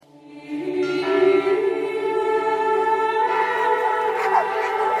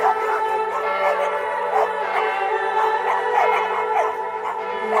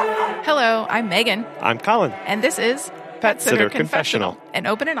I'm Megan. I'm Colin. And this is Pet Sitter Confessional, an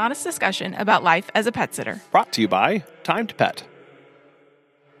open and honest discussion about life as a pet sitter. Brought to you by Time to Pet.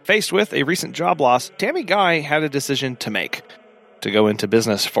 Faced with a recent job loss, Tammy Guy had a decision to make. To go into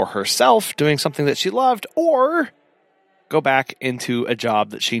business for herself, doing something that she loved, or go back into a job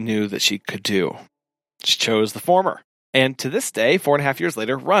that she knew that she could do. She chose the former. And to this day, 4.5 years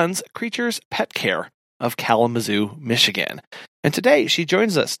later, runs Creatures Pet Care of Kalamazoo, Michigan. And today she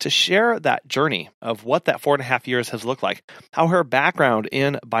joins us to share that journey of what that 4.5 years has looked like, how her background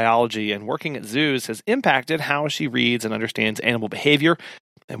in biology and working at zoos has impacted how she reads and understands animal behavior,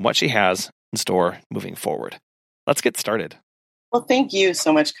 and what she has in store moving forward. Let's get started. Well, thank you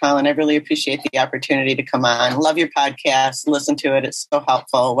so much, Colin. I really appreciate the opportunity to come on. Love your podcast. Listen to it. It's so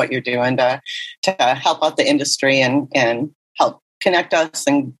helpful what you're doing to help out the industry and help connect us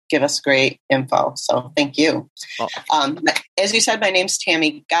and give us great info. So thank you. Oh. As you said, my name's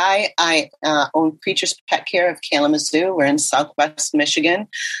Tammy Guy. I own Creatures Pet Care of Kalamazoo. We're in Southwest Michigan.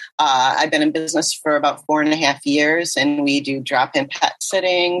 I've been in business for about 4.5 years, and we do drop-in pet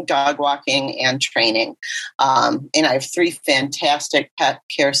sitting, dog walking, and training. And I have 3 fantastic pet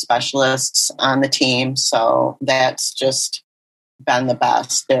care specialists on the team. So that's just been the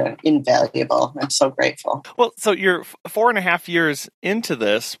best. They're invaluable. I'm so grateful. Well, so you're 4.5 years into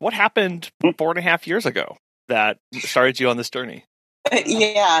this. What happened 4.5 years ago that started you on this journey?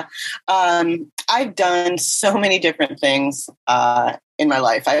 Yeah. I've done so many different things in my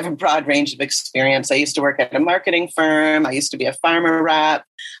life. I have a broad range of experience. I used to work at a marketing firm. I used to be a farmer rep.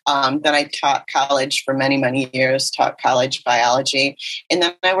 Then I taught college for many, many years, taught college biology. And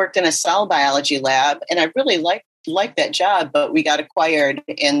then I worked in a cell biology lab, and I really liked that job, but we got acquired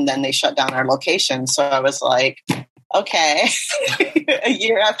and then they shut down our location. So I was like, okay, a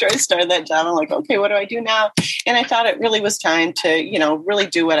year after I started that job, I'm like, okay, what do I do now? And I thought it really was time to, really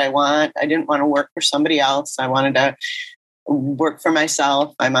do what I want. I didn't want to work for somebody else. I wanted to work for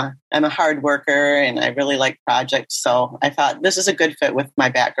myself. I'm a hard worker and I really like projects. So I thought this is a good fit with my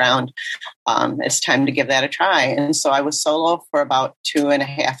background. It's time to give that a try. And so I was solo for about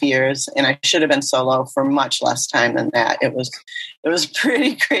 2.5 years, and I should have been solo for much less time than that. It was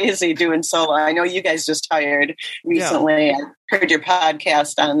pretty crazy doing solo. I know you guys just hired recently. Yeah. I heard your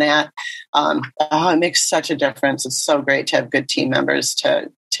podcast on that. It makes such a difference. It's so great to have good team members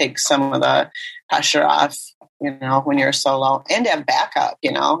to take some of the pressure off, when you're solo, and to have backup.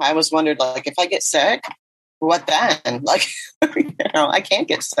 I was wondered, if I get sick, what then? I can't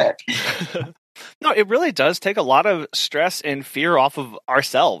get sick. No, it really does take a lot of stress and fear off of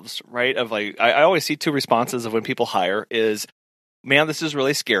ourselves, right? I always see 2 responses of when people hire is, man, this is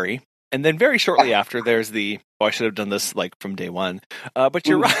really scary. And then very shortly after, there's I should have done this from day one. But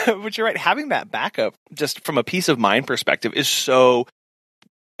you're right. But you're right. Having that backup, just from a peace of mind perspective, is so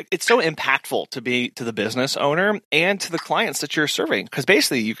impactful to the business owner and to the clients that you're serving. Because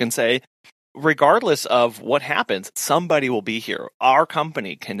basically you can say, regardless of what happens, somebody will be here. Our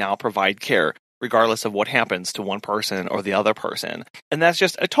company can now provide care regardless of what happens to one person or the other person. And that's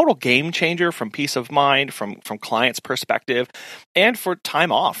just a total game changer from peace of mind, from clients' perspective, and for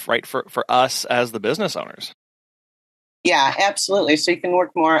time off, right? For us as the business owners. Yeah, absolutely. So you can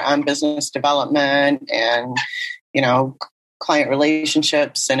work more on business development and, client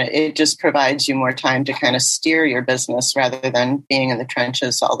relationships, and it just provides you more time to kind of steer your business rather than being in the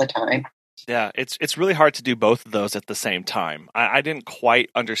trenches all the time. Yeah, it's really hard to do both of those at the same time. I didn't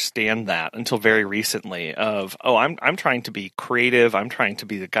quite understand that until very recently I'm trying to be creative, I'm trying to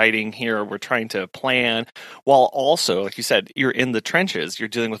be the guiding here, we're trying to plan, while also, like you said, you're in the trenches, you're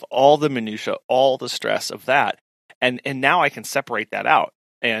dealing with all the minutia, all the stress of that. And now I can separate that out.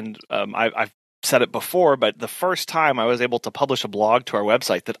 And I've said it before, but the first time I was able to publish a blog to our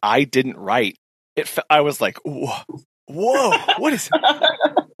website that I didn't write, I was like, whoa,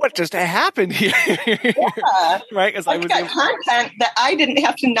 what just happened here? Yeah. Right? Because I was got content that I didn't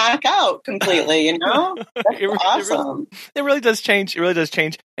have to knock out completely. That's awesome. It really does change. It really does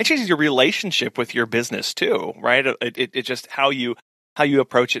change. It changes your relationship with your business too, right? It just how you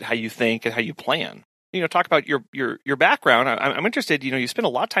approach it, how you think, and how you plan. Talk about your background. I'm interested. You spend a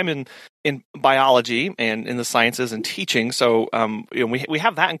lot of time in biology and in the sciences and teaching. So, we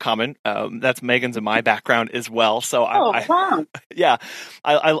have that in common. That's Megan's and my background as well. So, wow. Yeah,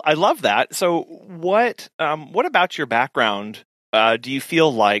 I love that. So, what about your background do you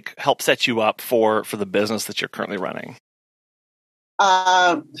feel like helped set you up for the business that you're currently running?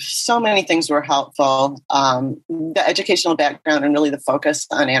 So many things were helpful. The educational background and really the focus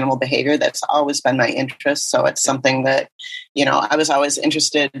on animal behavior, that's always been my interest. So it's something that, I was always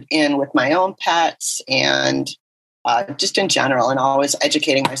interested in with my own pets. And just in general, and always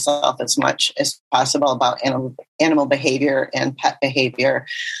educating myself as much as possible about animal behavior and pet behavior.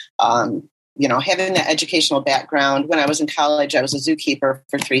 Having that educational background. When I was in college, I was a zookeeper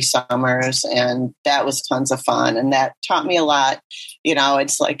for 3 summers, and that was tons of fun. And that taught me a lot.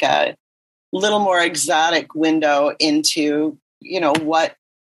 It's like a little more exotic window into, what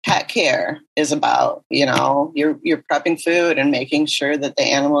pet care is about. You're prepping food and making sure that the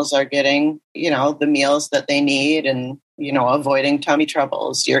animals are getting, the meals that they need, and avoiding tummy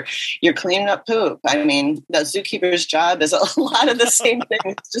troubles. You're cleaning up poop. I mean, the zookeeper's job is a lot of the same thing.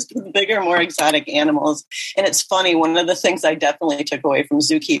 It's just with bigger, more exotic animals. And it's funny. One of the things I definitely took away from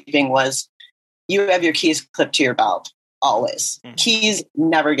zookeeping was you have your keys clipped to your belt always. Mm-hmm. Keys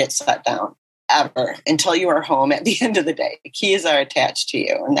never get set down, ever, until you are home at the end of the day. The keys are attached to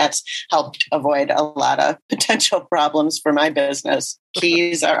you, and that's helped avoid a lot of potential problems for my business.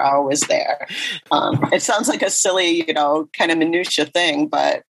 Keys are always there. It sounds like a silly, kind of minutia thing,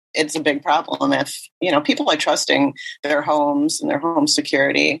 but it's a big problem if, people are trusting their homes and their home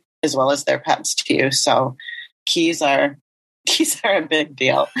security as well as their pets to you. So keys are a big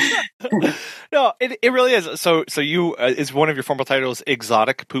deal. No, it really is. So you is one of your formal titles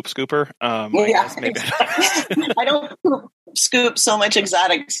exotic poop scooper? I don't scoop so much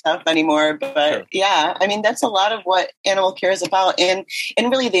exotic stuff anymore, but sure. Yeah, I mean, that's a lot of what animal care is about, and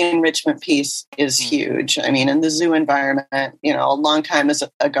really the enrichment piece is huge. I mean, in the zoo environment, a long time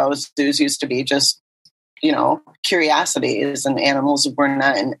ago, zoos used to be just curiosities, and animals were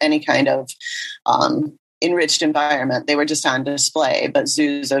not in any kind of enriched environment. They were just on display, but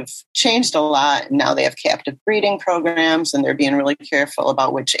zoos have changed a lot. Now they have captive breeding programs, and they're being really careful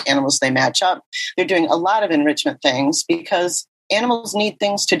about which animals they match up. They're doing a lot of enrichment things because animals need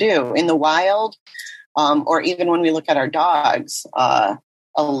things to do in the wild, or even when we look at our dogs.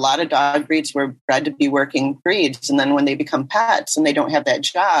 A lot of dog breeds were bred to be working breeds. And then when they become pets and they don't have that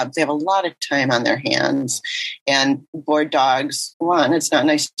job, they have a lot of time on their hands. And bored dogs, one, it's not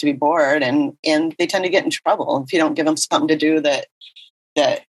nice to be bored, and they tend to get in trouble if you don't give them something to do that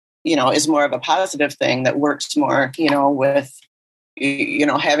is more of a positive thing that works more, with,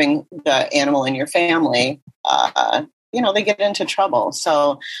 having the animal in your family. They get into trouble.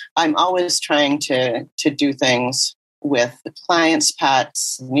 So I'm always trying to do things with the clients'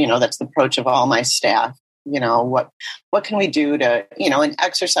 pets. That's the approach of all my staff. What can we do to, and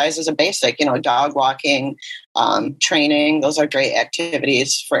exercise is a basic, dog walking, training. Those are great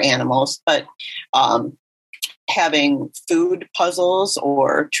activities for animals, but having food puzzles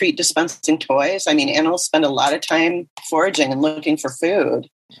or treat dispensing toys. I mean, animals spend a lot of time foraging and looking for food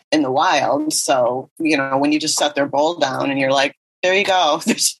in the wild. So, when you just set their bowl down and you're like, there you go.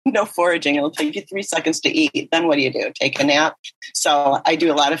 There's no foraging. It'll take you 3 seconds to eat. Then what do? Take a nap. So I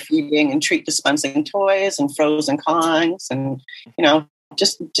do a lot of feeding and treat dispensing toys and frozen Kongs, and,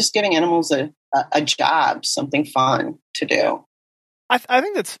 just giving animals a job, something fun to do. I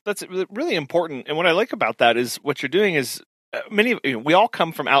think that's really important. And what I like about that is what you're doing is we all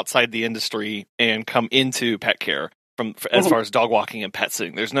come from outside the industry and come into pet care as far as dog walking and pet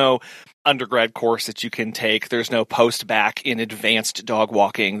sitting. There's no undergrad course that you can take. There's no post-bac in advanced dog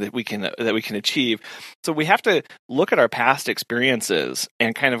walking that we can achieve. So we have to look at our past experiences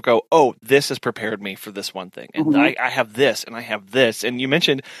and kind of go, oh, this has prepared me for this one thing. And I have this and I have this. And you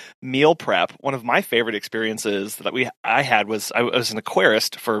mentioned meal prep. One of my favorite experiences that I had was I was an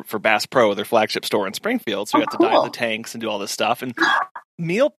aquarist for Bass Pro, their flagship store in Springfield. So we got to dive the tanks and do all this stuff. And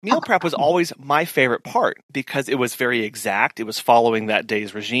meal prep was always my favorite part because it was very exact. It was following that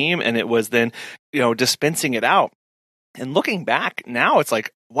day's regime, and it was then, dispensing it out. And looking back now, it's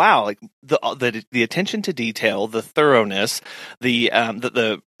like, wow, like the attention to detail, the thoroughness, the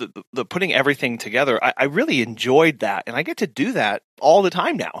putting everything together. I really enjoyed that, and I get to do that all the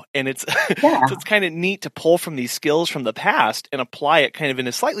time now. And it's so it's kind of neat to pull from these skills from the past and apply it kind of in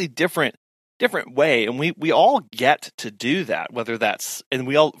a slightly different way. And we all get to do that, whether that's, and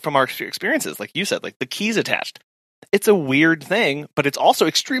we all, from our experiences, like you said, like the keys attached. It's a weird thing, but it's also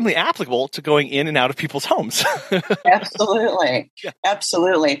extremely applicable to going in and out of people's homes. Absolutely. Yeah.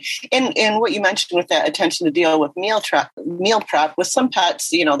 Absolutely. And what you mentioned with that attention to deal with meal prep, with some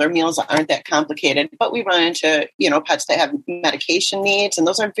pets, their meals aren't that complicated, but we run into, pets that have medication needs, and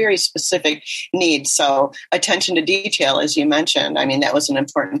those are very specific needs. So attention to detail, as you mentioned, I mean, that was an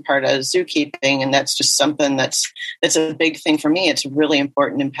important part of zookeeping, and that's just something that's a big thing for me. It's really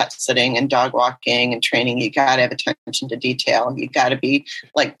important in pet sitting and dog walking and training. You got to have attention to detail. You got to be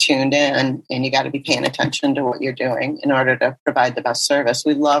tuned in, and you got to be paying attention to what you're doing in order to provide the best service.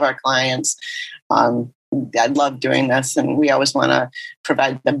 We love our clients. I love doing this, and we always want to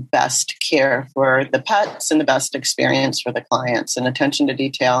provide the best care for the pets and the best experience for the clients, and attention to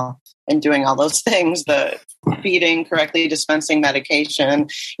detail and doing all those things, the feeding correctly, dispensing medication,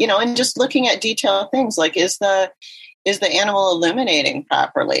 and just looking at detailed things like, is the animal eliminating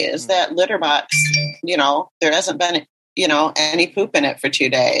properly? Is that litter box, there hasn't been, any poop in it for 2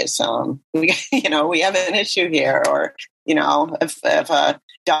 days. We have an issue here. Or, if a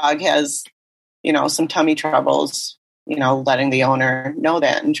dog has, some tummy troubles, letting the owner know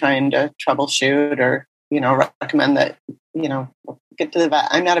that and trying to troubleshoot or, recommend that, get to the vet.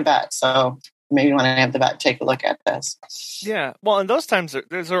 I'm not a vet, so maybe you want to have the vet take a look at this. Yeah. Well, in those times,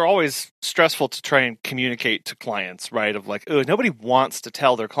 they're always stressful to try and communicate to clients, right? Of like, oh, nobody wants to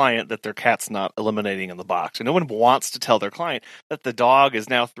tell their client that their cat's not eliminating in the box. And no one wants to tell their client that the dog is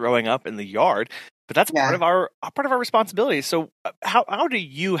now throwing up in the yard. But that's part of our responsibility. So how do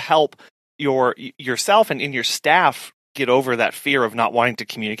you help yourself and your staff get over that fear of not wanting to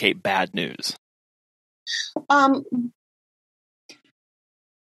communicate bad news?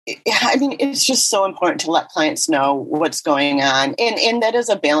 It's just so important to let clients know what's going on. And that is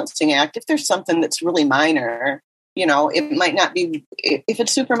a balancing act. If there's something that's really minor, it might not be, if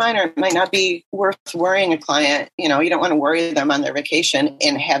it's super minor, it might not be worth worrying a client. You don't want to worry them on their vacation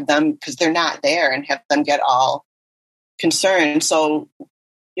and have them, because they're not there, and have them get all concerned. So,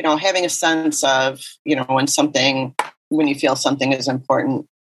 having a sense of, when you feel something is important,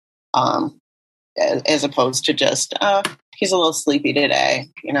 as opposed to just, he's a little sleepy today.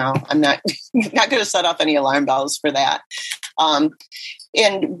 I'm not going to set off any alarm bells for that.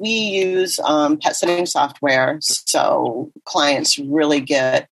 And we use pet sitting software, so clients really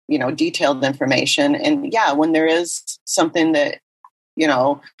get, detailed information. And when there is something that,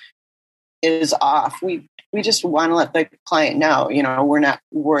 is off, we just want to let the client know, we're not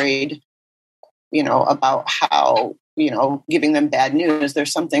worried, about how, giving them bad news.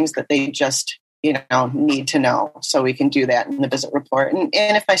 There's some things that they just, need to know. So we can do that in the visit report. And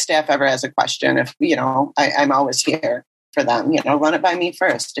if my staff ever has a question, if, I'm always here for them, run it by me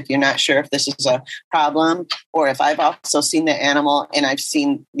first. If you're not sure if this is a problem, or if I've also seen the animal and I've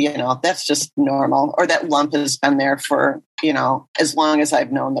seen, that's just normal, or that lump has been there for, as long as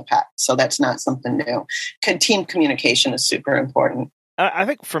I've known the pet. So that's not something new. Team communication is super important. I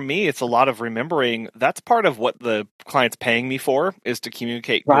think for me, it's a lot of remembering that's part of what the client's paying me for, is to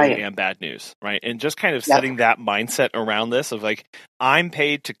communicate good and bad news, right? And just kind of setting that mindset around this of like, I'm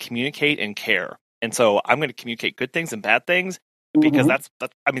paid to communicate and care. And so I'm going to communicate good things and bad things, because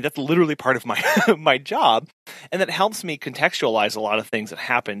that's literally part of my my job. And that helps me contextualize a lot of things that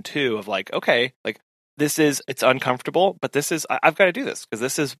happen too, of like, okay, like it's uncomfortable, but I've got to do this, because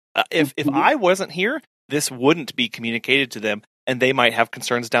this is, if I wasn't here, this wouldn't be communicated to them, and they might have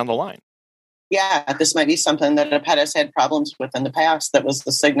concerns down the line. Yeah, this might be something that a pet has had problems with in the past that was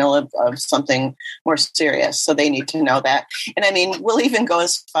the signal of something more serious. So they need to know that. And we'll even go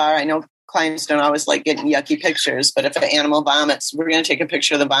as far, I know clients don't always like getting yucky pictures, but if an animal vomits, we're going to take a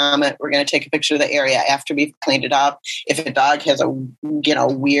picture of the vomit. We're going to take a picture of the area after we've cleaned it up. If a dog has a,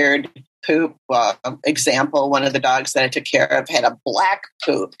 weird poop, example, one of the dogs that I took care of had a black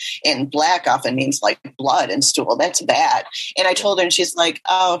poop, and black often means like blood and stool. That's bad. And I told her, and she's like,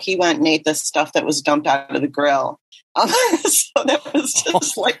 oh, he went and ate the stuff that was dumped out of the grill. So that was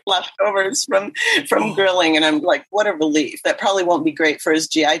just like leftovers from grilling. And I'm like, what a relief. That probably won't be great for his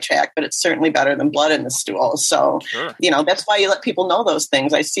GI tract, but it's certainly better than blood in the stool. So, sure. That's why you let people know those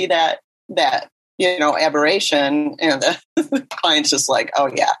things. I see that aberration, and the client's just like,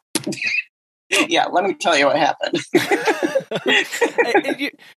 oh yeah. Yeah, let me tell you what happened.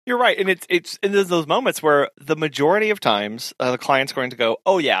 You're right, and it's there's those moments where the majority of times the client's going to go,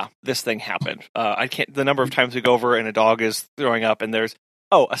 "Oh yeah, this thing happened." I can't. The number of times we go over and a dog is throwing up, and there's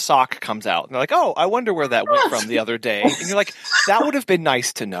a sock comes out, and they're like, "Oh, I wonder where that went from the other day." And you're like, "That would have been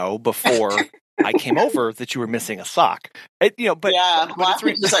nice to know before I came over that you were missing a sock." But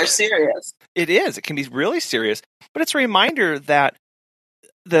blockages are serious. It is. It can be really serious, but it's a reminder that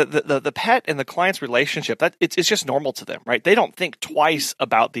the pet and the client's relationship, that it's just normal to them, right? They don't think twice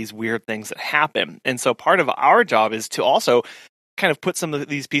about these weird things that happen. And so part of our job is to also kind of put some of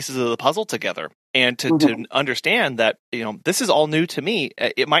these pieces of the puzzle together, and to understand that, this is all new to me.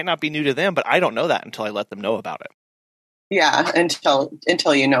 It might not be new to them, but I don't know that until I let them know about it. Yeah, until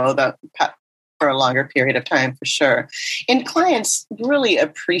you know the pet for a longer period of time, for sure. And clients really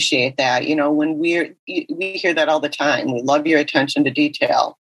appreciate that. When we hear that all the time, we love your attention to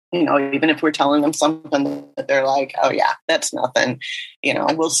detail. Even if we're telling them something that they're like, oh yeah, that's nothing,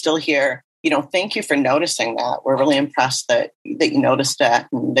 we'll still hear, thank you for noticing that. We're really impressed that you noticed that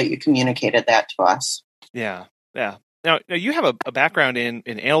and that you communicated that to us. Yeah. Yeah. Now you have a background in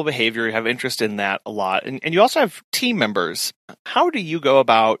animal behavior. You have interest in that a lot. And you also have team members. How do you go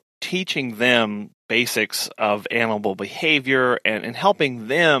about teaching them basics of animal behavior and helping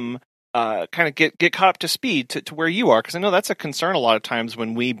them kind of get caught up to speed to where you are? Because I know that's a concern a lot of times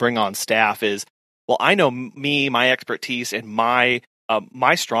when we bring on staff is, well, I know my expertise and my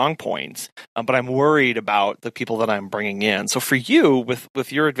strong points, but I'm worried about the people that I'm bringing in. So for you,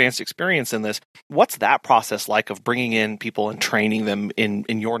 with your advanced experience in this, what's that process like of bringing in people and training them in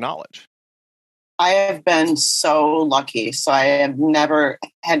your knowledge? I have been so lucky. So I have never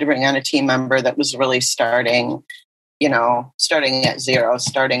had to bring on a team member that was really starting at zero,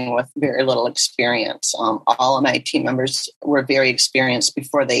 starting with very little experience. All of my team members were very experienced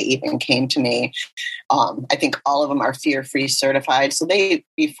before they even came to me. I think all of them are fear-free certified. So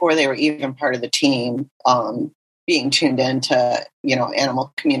before they were even part of the team, being tuned into,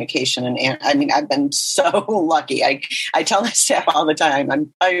 animal communication. And I mean, I've been so lucky. I tell my staff all the time,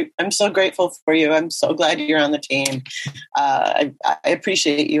 I'm so grateful for you. I'm so glad you're on the team. I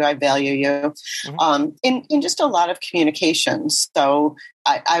appreciate you. I value you. Mm-hmm. In just a lot of communications. So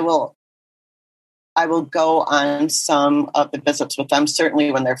I will go on some of the visits with them,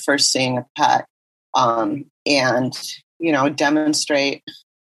 certainly when they're first seeing a pet, and, demonstrate,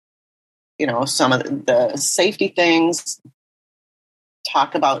 some of the safety things,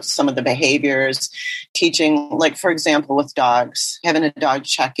 talk about some of the behaviors, teaching, like, for example, with dogs, having a dog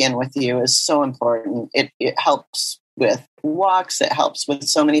check in with you is so important. It helps with walks. It helps with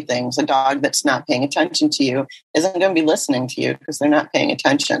so many things. A dog that's not paying attention to you isn't going to be listening to you because they're not paying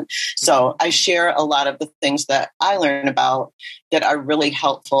attention. So I share a lot of the things that I learn about that are really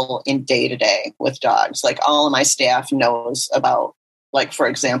helpful in day-to-day with dogs. Like, all of my staff knows about, like, for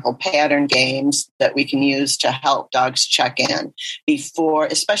example, pattern games that we can use to help dogs check in before,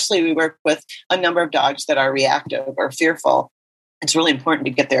 especially we work with a number of dogs that are reactive or fearful. It's really important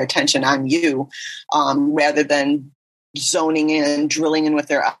to get their attention on you rather than zoning in, drilling in with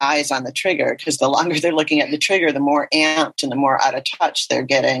their eyes on the trigger, because the longer they're looking at the trigger, the more amped and the more out of touch they're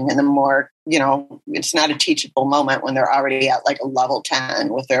getting. And the more, it's not a teachable moment when they're already at like a level 10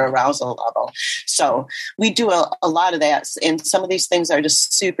 with their arousal level. So we do a lot of that. And some of these things are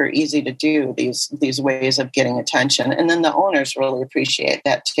just super easy to do, these ways of getting attention. And then the owners really appreciate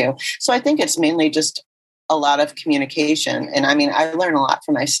that too. So I think it's mainly just a lot of communication. And I mean, I learn a lot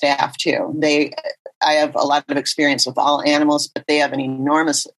from my staff too. I have a lot of experience with all animals, but they have an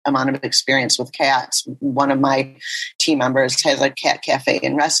enormous amount of experience with cats. One of my team members has a cat cafe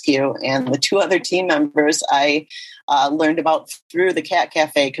and rescue, and the two other team members I learned about through the cat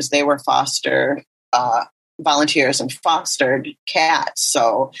cafe because they were foster volunteers and fostered cats.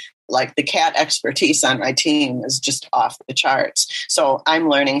 So, like, the cat expertise on my team is just off the charts. So I'm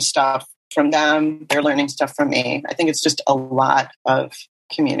learning stuff from them. They're learning stuff from me. I think it's just a lot of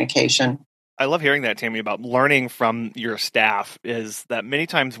communication. I love hearing that, Tammy, about learning from your staff. Is that many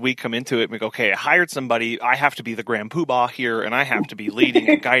times we come into it and we go, okay, I hired somebody. I have to be the grand poobah here, and I have to be leading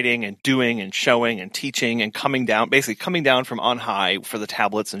and guiding and doing and showing and teaching and coming down from on high for the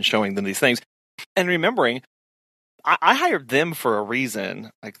tablets and showing them these things. And remembering, I hired them for a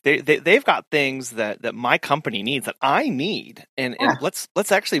reason. Like, they've got things that my company needs that I need. And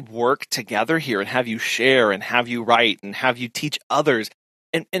let's actually work together here and have you share and have you write and have you teach others.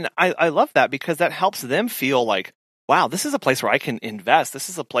 And I love that because that helps them feel like, wow, this is a place where I can invest. This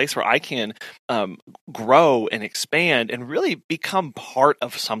is a place where I can grow and expand and really become part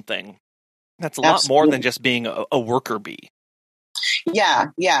of something that's a lot more than just being a worker bee.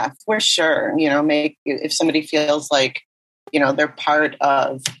 Yeah, for sure. If somebody feels like, they're part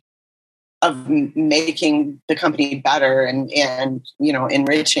of making the company better and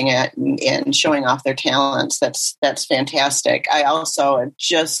enriching it and showing off their talents, that's fantastic. I also I'm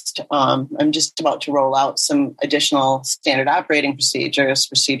just about to roll out some additional standard operating procedures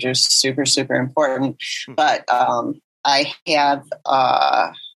super, super important. But I have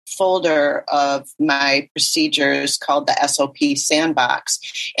folder of my procedures called the SOP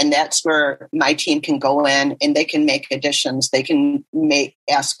Sandbox. And that's where my team can go in and they can make additions. They can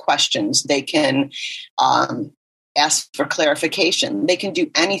ask questions. They can ask for clarification. They can do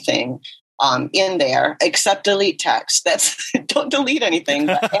anything in there except delete text. Don't delete anything,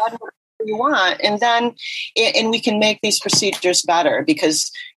 but add whatever you want. And we can make these procedures better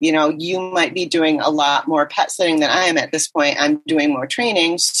because, you might be doing a lot more pet sitting than I am at this point. I'm doing more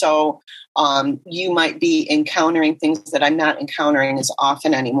training. So you might be encountering things that I'm not encountering as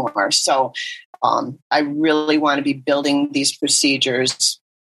often anymore. So I really want to be building these procedures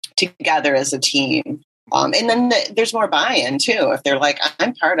together as a team And then there's more buy-in too. If they're like,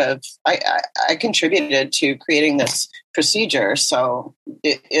 I contributed to creating this procedure. So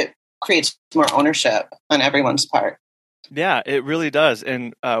it creates more ownership on everyone's part. Yeah, it really does.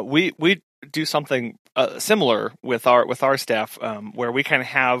 And we do something similar with our staff, where we kind of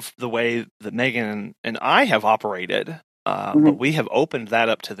have the way that Megan and I have operated, but we have opened that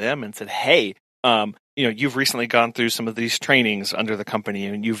up to them and said, hey, you've recently gone through some of these trainings under the company,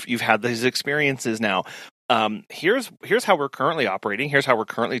 and you've had these experiences now. Here's how we're currently operating. Here's how we're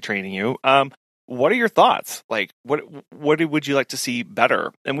currently training you. What are your thoughts? Like, what would you like to see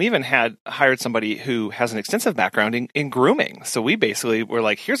better? And we even hired somebody who has an extensive background in grooming. So we basically were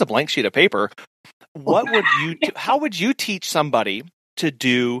like, here's a blank sheet of paper. How would you teach somebody to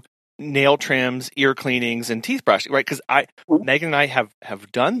do nail trims, ear cleanings, and teeth brushing? Right? Because Megan and I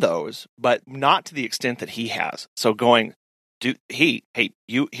have done those, but not to the extent that he has. So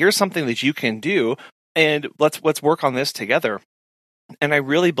here's something that you can do, and let's work on this together. And I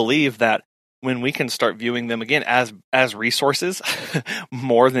really believe that when we can start viewing them again as resources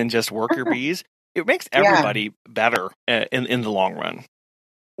more than just worker bees, it makes everybody better in the long run.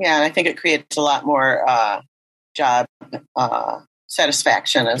 Yeah, and I think it creates a lot more job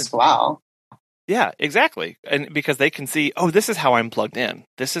satisfaction as well. Yeah, exactly. And because they can see, oh, this is how I'm plugged in.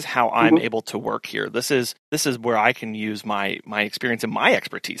 This is how I'm able to work here. This is where I can use my experience and my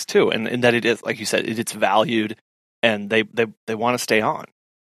expertise too. And that it is, like you said, it's valued, and they want to stay on.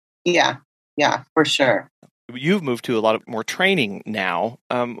 Yeah, for sure. You've moved to a lot of more training now.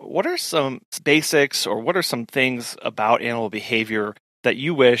 What are some basics, or what are some things about animal behavior that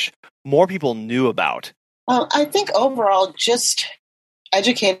you wish more people knew about? Well, I think overall, just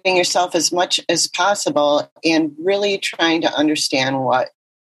educating yourself as much as possible and really trying to understand what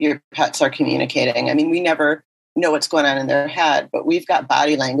your pets are communicating. I mean, we never know what's going on in their head, but we've got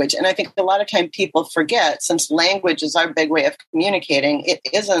body language. And I think a lot of time people forget, since language is our big way of communicating, it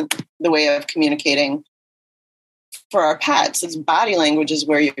isn't the way of communicating for our pets. It's body language is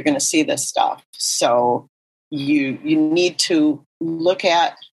where you're going to see this stuff. So you need to look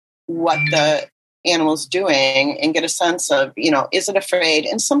at what the animal's doing and get a sense of, is it afraid?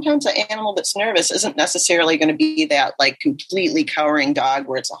 And sometimes an animal that's nervous isn't necessarily going to be that like completely cowering dog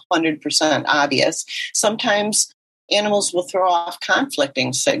where it's 100% obvious. Sometimes animals will throw off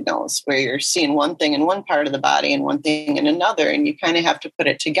conflicting signals where you're seeing one thing in one part of the body and one thing in another, and you kind of have to put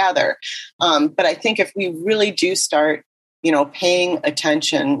it together. But I think if we really do start, paying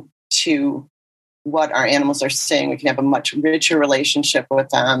attention to what our animals are saying, we can have a much richer relationship with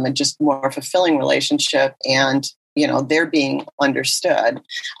them and just more fulfilling relationship, and they're being understood.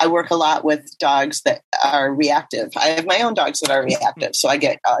 I work a lot with dogs that are reactive. I have my own dogs that are reactive, so I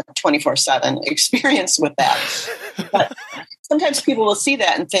get 24/7 experience with that. But sometimes people will see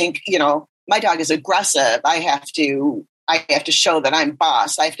that and think, my dog is aggressive. I have to show that I'm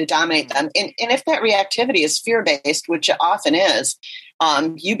boss. I have to dominate them. And if that reactivity is fear-based, which it often is,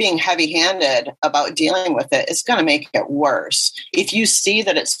 you being heavy-handed about dealing with it is going to make it worse. If you see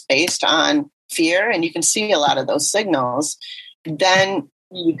that it's based on fear, and you can see a lot of those signals, then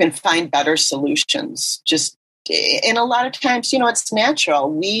you can find better solutions. And a lot of times, it's natural.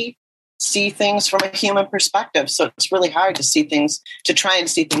 We see things from a human perspective. So it's really hard to try and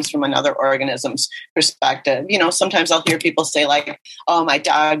see things from another organism's perspective. Sometimes I'll hear people say like, oh, my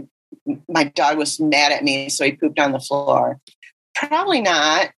dog was mad at me, so he pooped on the floor. Probably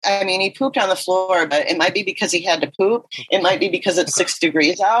not. I mean, he pooped on the floor, but it might be because he had to poop. It might be because it's 6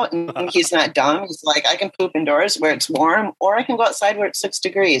 degrees out and he's not dumb. He's like, I can poop indoors where it's warm, or I can go outside where it's 6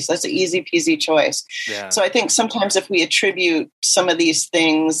 degrees. That's an easy peasy choice. Yeah. So I think sometimes if we attribute some of these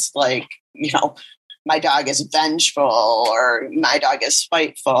things like, my dog is vengeful or my dog is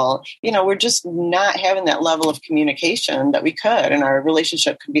spiteful, we're just not having that level of communication that we could, and our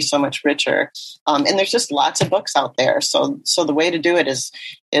relationship could be so much richer. And there's just lots of books out there. So the way to do it is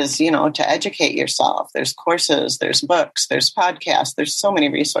to educate yourself. There's courses, there's books, there's podcasts. There's so many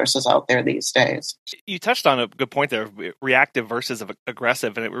resources out there these days. You touched on a good point there, reactive versus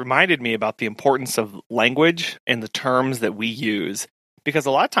aggressive. And it reminded me about the importance of language and the terms that we use. Because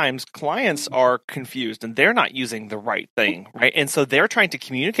a lot of times clients are confused and they're not using the right thing, right? And so they're trying to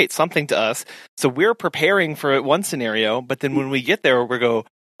communicate something to us. So we're preparing for one scenario, but then when we get there, we go,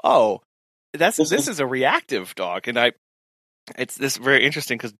 oh, this is a reactive dog. And it's this very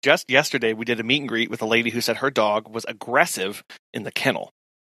interesting because just yesterday we did a meet and greet with a lady who said her dog was aggressive in the kennel.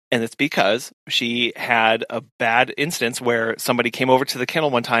 And it's because she had a bad instance where somebody came over to the kennel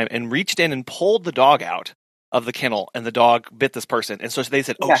one time and reached in and pulled the dog out of the kennel, and the dog bit this person. And so they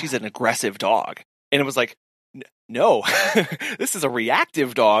said, oh, she's an aggressive dog. And it was like, no, this is a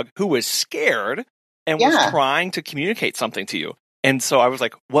reactive dog who was scared and was trying to communicate something to you. And so I was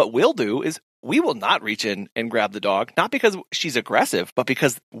like, what we'll do is we will not reach in and grab the dog, not because she's aggressive, but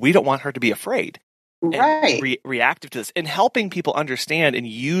because we don't want her to be afraid. Right. Reactive to this. And helping people understand and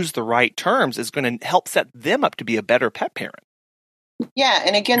use the right terms is going to help set them up to be a better pet parent. Yeah.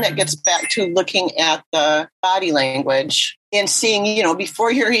 And again, that gets back to looking at the body language and seeing,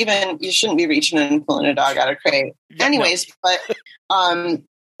 before you shouldn't be reaching in and pulling a dog out of crate. Yeah, anyways, no. But,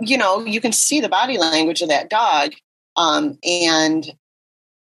 you can see the body language of that dog, and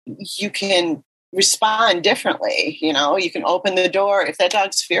you can respond differently. You can open the door. If that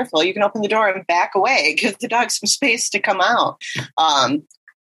dog's fearful, you can open the door and back away, give the dog some space to come out.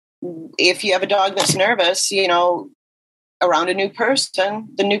 If you have a dog that's nervous, around a new person,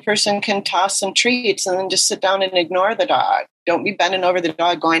 the new person can toss some treats and then just sit down and ignore the dog. Don't be bending over the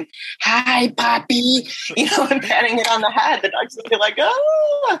dog going, "Hi, puppy," and patting it on the head. The dog's going to be like,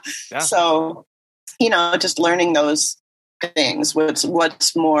 "Oh." Yeah. So, just learning those things.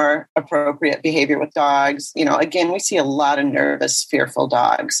 What's more appropriate behavior with dogs? Again, we see a lot of nervous, fearful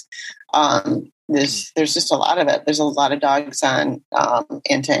dogs. There's just a lot of it. There's a lot of dogs on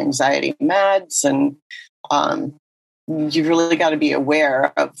anti-anxiety meds, and you really got to be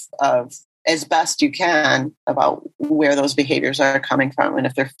aware of as best you can about where those behaviors are coming from. And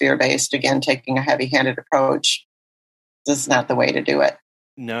if they're fear-based, again, taking a heavy-handed approach, this is not the way to do it.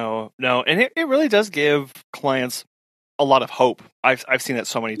 No. And it really does give clients a lot of hope. I've seen it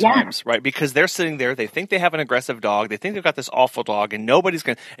so many times, right? Because they're sitting there, they think they have an aggressive dog, they think they've got this awful dog, and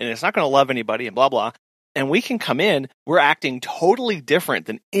and it's not going to love anybody, and blah, blah. And we can come in, we're acting totally different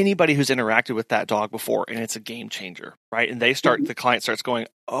than anybody who's interacted with that dog before, and it's a game changer, right? And the client starts going,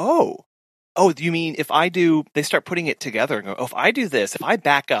 oh, you mean they start putting it together and go, if I do this, if I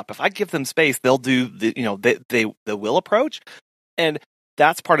back up, if I give them space, they'll do the will approach. And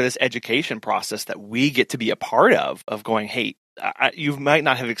that's part of this education process that we get to be a part of going, hey, you might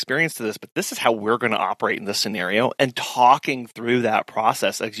not have experienced this, but this is how we're going to operate in this scenario. And talking through that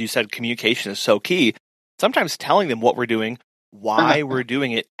process, as you said, communication is so key. Sometimes telling them what we're doing, why we're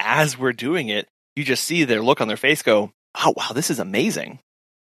doing it, as we're doing it, you just see their look on their face go, oh, wow, this is amazing.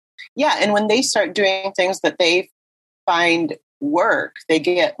 Yeah, and when they start doing things that they find work, they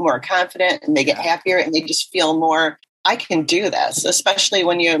get more confident and they get happier and they just feel more, I can do this, especially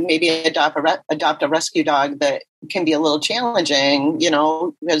when you maybe adopt a rescue dog that can be a little challenging,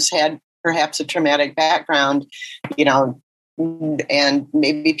 has had perhaps a traumatic background, and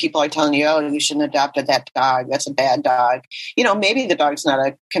maybe people are telling you, oh, you shouldn't have adopted that dog. That's a bad dog. Maybe the dog's not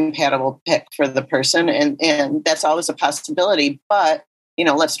a compatible pick for the person, and that's always a possibility. But,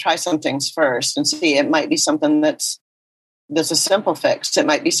 let's try some things first and see. It might be something that's a simple fix. It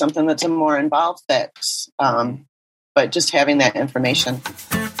might be something that's a more involved fix. But just having that information.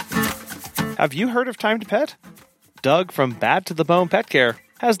 Have you heard of Time to Pet? Doug from Bad to the Bone Pet Care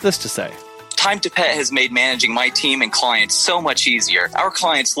has this to say. Time to Pet has made managing my team and clients so much easier. Our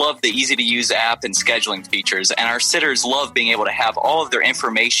clients love the easy-to-use app and scheduling features, and our sitters love being able to have all of their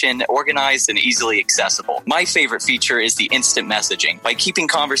information organized and easily accessible. My favorite feature is the instant messaging. By keeping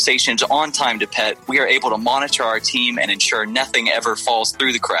conversations on Time to Pet, we are able to monitor our team and ensure nothing ever falls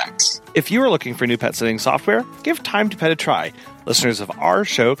through the cracks. If you are looking for new pet sitting software, give Time to Pet a try. Listeners of our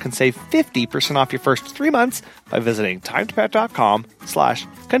show can save 50% off your first 3 months by visiting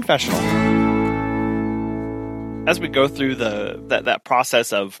timetopet.com/confessional. As we go through that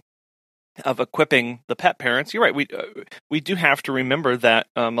process of equipping the pet parents, you're right. We do have to remember that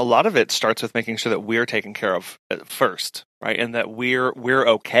a lot of it starts with making sure that we're taken care of first, right? And that we're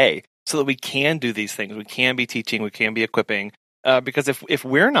okay, so that we can do these things. We can be teaching. We can be equipping. Because if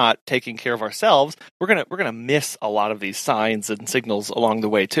we're not taking care of ourselves, we're gonna miss a lot of these signs and signals along the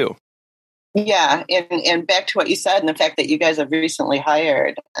way too. Yeah, and back to what you said and the fact that you guys have recently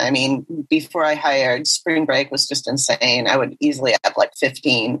hired. I mean, before I hired, spring break was just insane. I would easily have like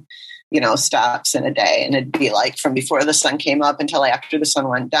 15, stops in a day, and it'd be like from before the sun came up until after the sun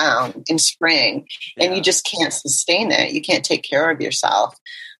went down in spring, and you just can't sustain that. You can't take care of yourself.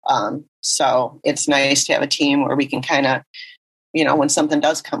 So it's nice to have a team where we can kind of, when something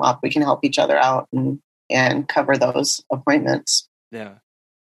does come up, we can help each other out and cover those appointments. Yeah.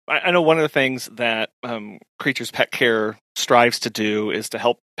 I know one of the things that Creatures Pet Care strives to do is to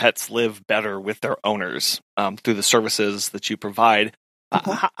help pets live better with their owners through the services that you provide.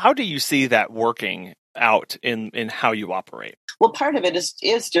 How do you see that working out in how you operate? Well, part of it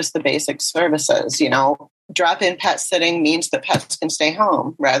is just the basic services. Drop-in pet sitting means that pets can stay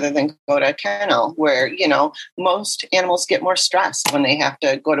home rather than go to a kennel where, most animals get more stressed when they have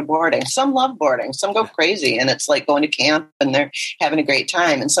to go to boarding. Some love boarding, some go crazy and it's like going to camp and they're having a great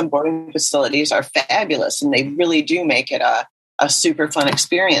time. And some boarding facilities are fabulous and they really do make it a super fun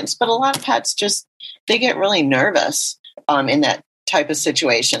experience. But a lot of pets they get really nervous in that type of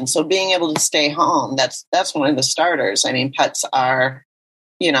situation. So being able to stay home, that's one of the starters. I mean, pets are,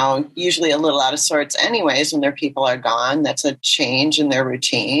 usually a little out of sorts anyways when their people are gone. That's a change in their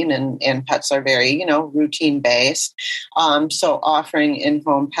routine and pets are very, routine based. So offering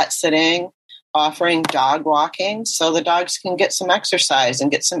in-home pet sitting, offering dog walking so the dogs can get some exercise and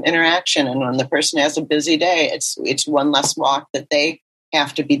get some interaction. And when the person has a busy day, it's one less walk that they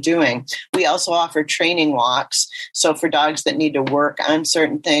have to be doing. We also offer training walks. So for dogs that need to work on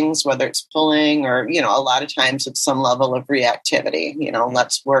certain things, whether it's pulling or, a lot of times it's some level of reactivity,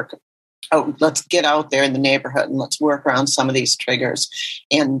 let's get out there in the neighborhood and let's work around some of these triggers.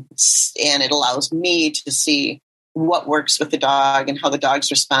 And it allows me to see what works with the dog and how the dog's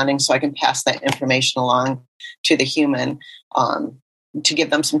responding so I can pass that information along to the human, to give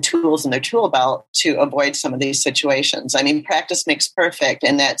them some tools in their tool belt to avoid some of these situations. I mean, practice makes perfect,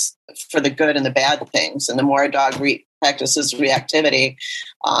 and that's for the good and the bad things. And the more a dog practices reactivity,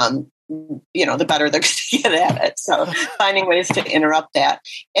 the better they're going to get at it. So finding ways to interrupt that.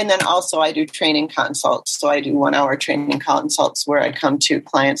 And then also I do training consults. So I do 1-hour training consults where I come to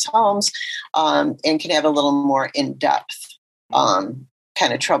clients' homes and can have a little more in-depth kind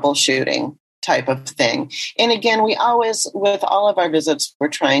of troubleshooting type of thing. And again, we always, with all of our visits, we're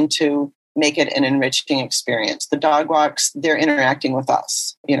trying to make it an enriching experience. The dog walks, they're interacting with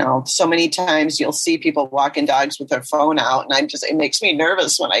us. So many times you'll see people walking dogs with their phone out, and it makes me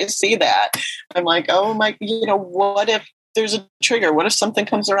nervous when I see that. I'm like, oh my, what if there's a trigger? What if something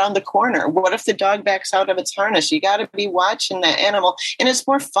comes around the corner? What if the dog backs out of its harness? You got to be watching that animal. And it's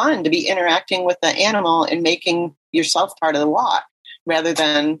more fun to be interacting with the animal and making yourself part of the walk rather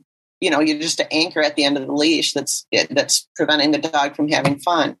than you're just an anchor at the end of the leash that's preventing the dog from having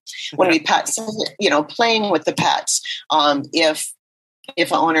fun. When we pet, playing with the pets,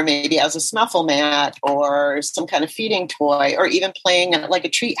 if an owner maybe has a snuffle mat or some kind of feeding toy, or even playing like a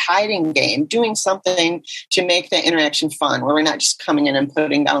treat hiding game, doing something to make the interaction fun, where we're not just coming in and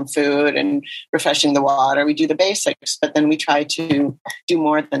putting down food and refreshing the water. We do the basics, but then we try to do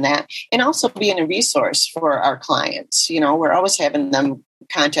more than that, and also being a resource for our clients. We're always having them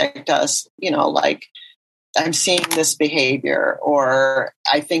contact us, like, I'm seeing this behavior, or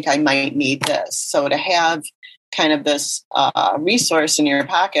I think I might need this. So to have kind of this resource in your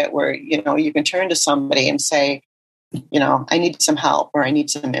pocket where, you can turn to somebody and say, I need some help or I need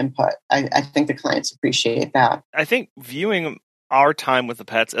some input. I think the clients appreciate that. I think viewing our time with the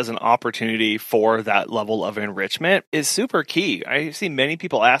pets as an opportunity for that level of enrichment is super key. I see many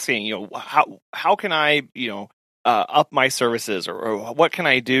people asking, how can I, up my services, or what can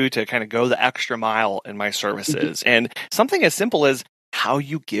I do to kind of go the extra mile in my services? And something as simple as how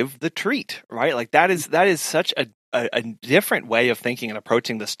you give the treat, right? Like that is such a different way of thinking and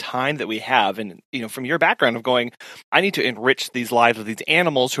approaching this time that we have. And, from your background of going, I need to enrich these lives of these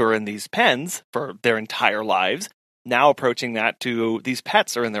animals who are in these pens for their entire lives. Now approaching that to these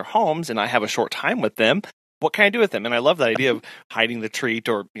pets are in their homes and I have a short time with them. What can I do with them? And I love that idea of hiding the treat,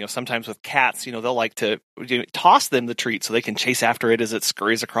 or, sometimes with cats, they'll like to toss them the treat so they can chase after it as it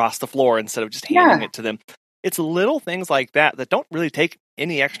scurries across the floor instead of just handing it to them. It's little things like that don't really take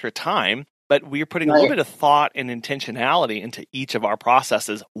any extra time, but we're putting a little bit of thought and intentionality into each of our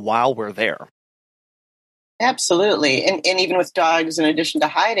processes while we're there. Absolutely. And even with dogs, in addition to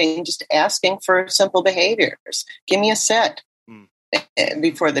hiding, just asking for simple behaviors. Give me a sit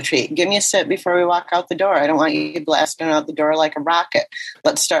before the treat. Give me a sit before we walk out the door. I don't want you blasting out the door like a rocket.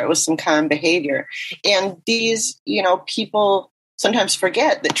 Let's start with some calm behavior. And these, people sometimes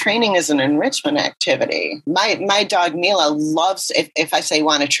forget that training is an enrichment activity. My dog Mila loves, if I say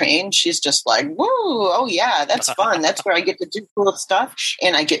want to train, she's just like, woo, oh yeah, that's fun. That's where I get to do cool stuff,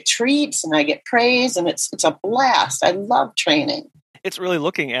 and I get treats and I get praise, and it's a blast. I love training. It's really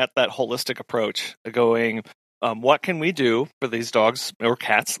looking at that holistic approach, going, what can we do for these dogs or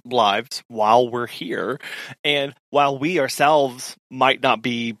cats' lives while we're here? And while we ourselves might not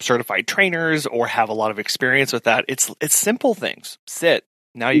be certified trainers or have a lot of experience with that, it's simple things. Sit,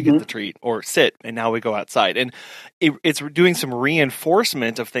 Now you get the treat, or sit, and now we go outside. And it's doing some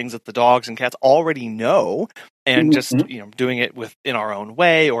reinforcement of things that the dogs and cats already know, and just doing it in our own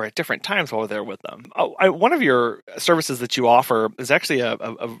way or at different times while we're there with them. One of your services that you offer is actually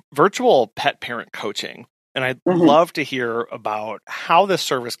a virtual pet parent coaching. And I'd love to hear about how this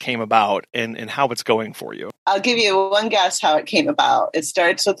service came about and how it's going for you. I'll give you one guess how it came about. It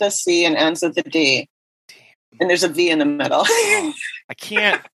starts with a C and ends with a D. And there's a V in the middle. I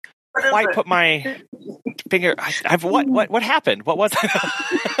can't quite put my finger. What happened? What was it?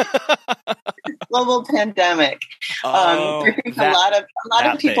 Global pandemic. I think a lot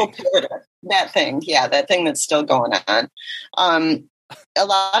of people pivoted. That thing that's still going on. A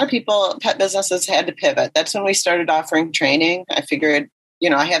lot of people, pet businesses had to pivot. That's when we started offering training. I figured,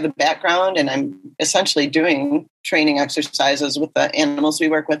 I have the background and I'm essentially doing training exercises with the animals we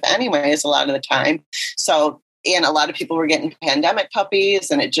work with anyways, a lot of the time. So, and a lot of people were getting pandemic puppies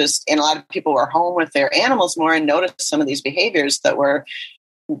and a lot of people were home with their animals more and noticed some of these behaviors that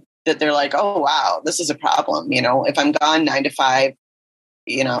they're like, oh, wow, this is a problem. If I'm gone 9 to 5,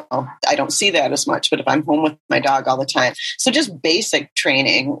 I don't see that as much, but if I'm home with my dog all the time. So just basic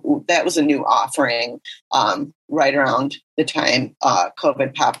training, that was a new offering right around the time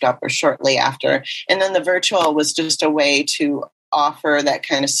COVID popped up or shortly after. And then the virtual was just a way to offer that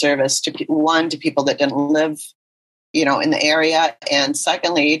kind of service to people that didn't live, in the area. And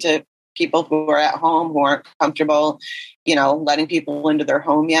secondly, to people who are at home, who aren't comfortable, letting people into their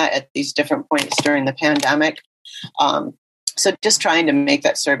home yet at these different points during the pandemic. So just trying to make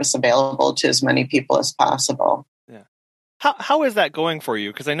that service available to as many people as possible. Yeah. How is that going for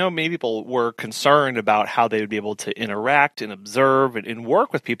you? Because I know many people were concerned about how they would be able to interact and observe and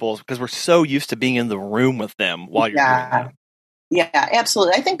work with people because we're so used to being in the room with them while you're doing that. Yeah,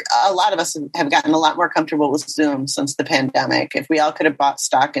 absolutely. I think a lot of us have gotten a lot more comfortable with Zoom since the pandemic. If we all could have bought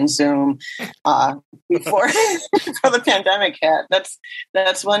stock in Zoom before the pandemic hit,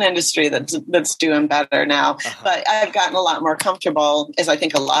 that's one industry that's doing better now. But I've gotten a lot more comfortable, as I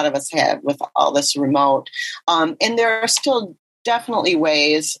think a lot of us have, with all this remote. And there are still definitely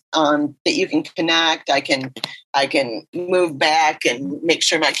ways that you can connect. I can move back and make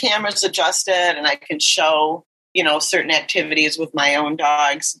sure my camera's adjusted, and I can show certain activities with my own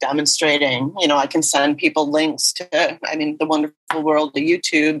dogs demonstrating. I can send people links to, the wonderful world of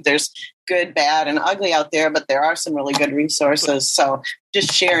YouTube. There's good, bad, and ugly out there, but there are some really good resources. So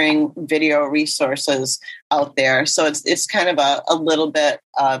just sharing video resources out there. So it's kind of a little bit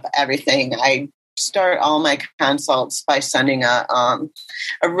of everything. I start all my consults by sending a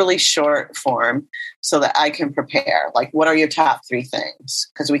really short form so that I can prepare. Like, what are your top 3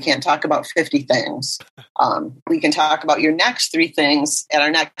 things? Because we can't talk about 50 things. We can talk about your next 3 things at our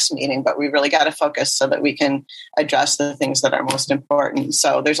next meeting, but we really got to focus so that we can address the things that are most important.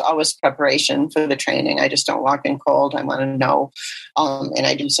 So there's always preparation for the training. I just don't walk in cold. I want to know. And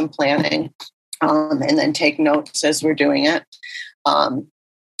I do some planning and then take notes as we're doing it.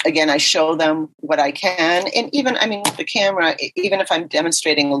 Again, I show them what I can. And even, with the camera, even if I'm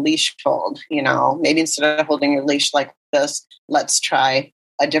demonstrating a leash hold, maybe instead of holding your leash like this, let's try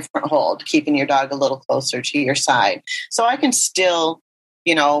a different hold, keeping your dog a little closer to your side. So I can still,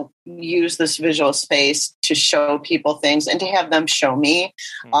 use this visual space to show people things and to have them show me.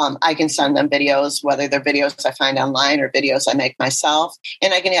 I can send them videos, whether they're videos I find online or videos I make myself.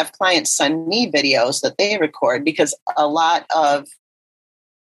 And I can have clients send me videos that they record, because a lot of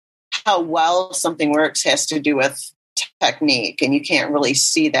how well something works has to do with technique, and you can't really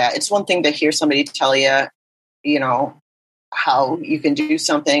see that. It's one thing to hear somebody tell you, how you can do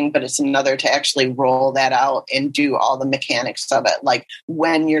something, but it's another to actually roll that out and do all the mechanics of it. Like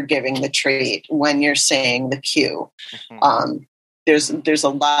when you're giving the treat, when you're saying the cue. There's a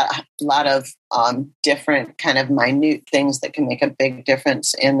lot of different kind of minute things that can make a big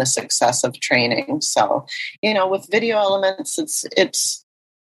difference in the success of training. So, with video elements,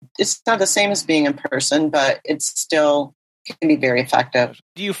 it's not the same as being in person, but it's still can be very effective.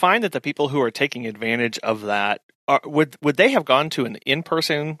 Do you find that the people who are taking advantage of that, would they have gone to an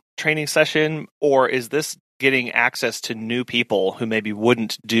in-person training session, or is this getting access to new people who maybe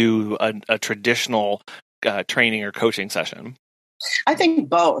wouldn't do a traditional training or coaching session? I think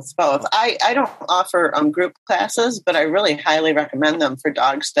both. I don't offer group classes, but I really highly recommend them for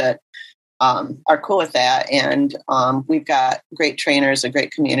dogs that are cool with that. And we've got great trainers, a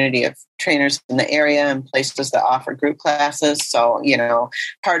great community of trainers in the area and places that offer group classes. So,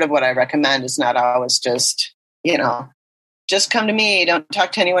 part of what I recommend is not always just, just come to me. Don't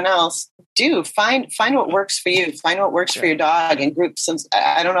talk to anyone else. Find what works for you. Find what works for your dog. And groups,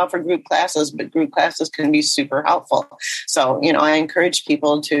 I don't know for group classes, but group classes can be super helpful. So, I encourage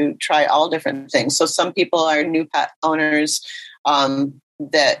people to try all different things. So some people are new pet owners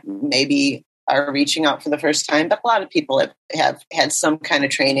that maybe are reaching out for the first time, but a lot of people have had some kind of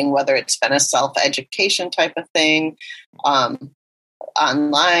training, whether it's been a self-education type of thing,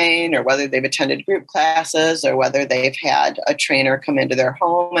 online, or whether they've attended group classes, or whether they've had a trainer come into their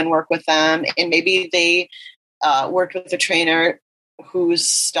home and work with them. And maybe they worked with a trainer whose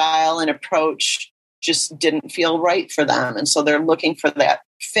style and approach just didn't feel right for them. And so they're looking for that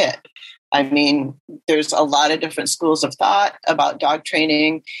fit. I mean, there's a lot of different schools of thought about dog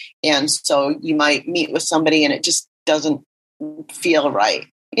training. And so you might meet with somebody and it just doesn't feel right.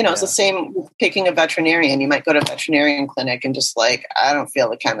 It's the same with picking a veterinarian. You might go to a veterinarian clinic and just I don't feel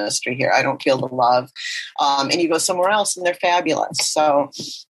the chemistry here. I don't feel the love. And you go somewhere else and they're fabulous. So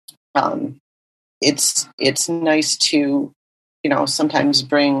it's nice to, sometimes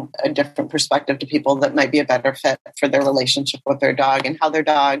bring a different perspective to people that might be a better fit for their relationship with their dog and how their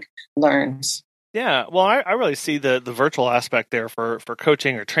dog learns. Yeah, well, I really see the virtual aspect there for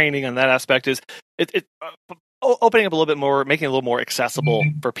coaching or training, and that aspect is it opening up a little bit more, making it a little more accessible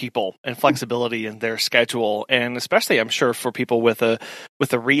for people and flexibility in their schedule. And especially, I'm sure, for people with a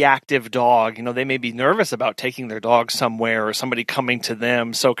reactive dog, they may be nervous about taking their dog somewhere or somebody coming to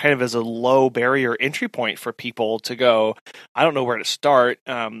them. So kind of as a low barrier entry point for people to go, I don't know where to start.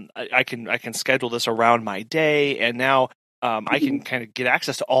 I can schedule this around my day. And now I can kind of get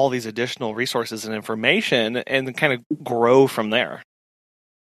access to all these additional resources and information and kind of grow from there.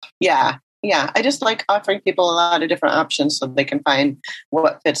 Yeah. Yeah, I just like offering people a lot of different options so they can find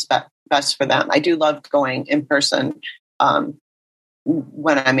what fits best for them. I do love going in person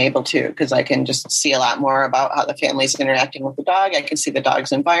when I'm able to, because I can just see a lot more about how the family's interacting with the dog. I can see the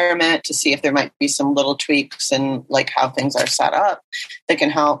dog's environment to see if there might be some little tweaks in how things are set up that can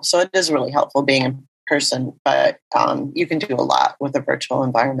help. So it is really helpful being in person, but you can do a lot with a virtual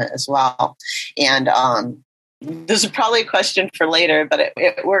environment as well. And this is probably a question for later, but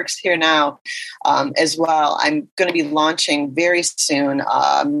it works here now as well. I'm going to be launching very soon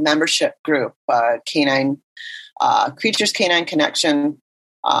a membership group, Creatures Canine Connection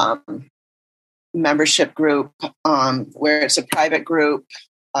membership group, where it's a private group,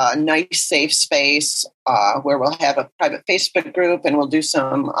 a nice, safe space where we'll have a private Facebook group and we'll do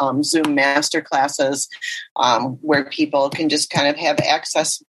some Zoom master classes where people can just kind of have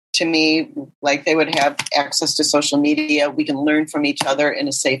access to me like they would have access to social media. We can learn from each other in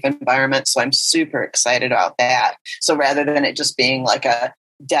a safe environment. So I'm super excited about that. So rather than it just being like a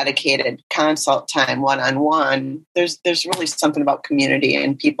dedicated consult time one-on-one, there's really something about community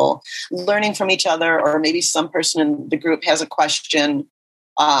and people learning from each other, or maybe some person in the group has a question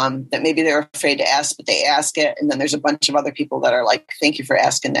that maybe they're afraid to ask, but they ask it. And then there's a bunch of other people that are like, thank you for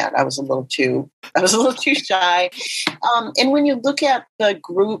asking that. I was a little too shy. And when you look at the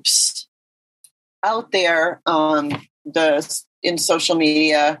groups out there, in social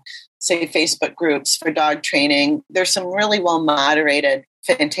media, say Facebook groups for dog training, there's some really well moderated,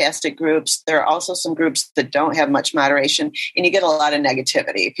 fantastic groups. There are also some groups that don't have much moderation, and you get a lot of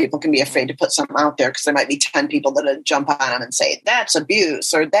negativity. People can be afraid to put something out there because there might be 10 people that jump on them and say, that's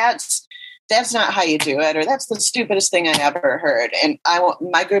abuse, or that's not how you do it, or that's the stupidest thing I ever heard. And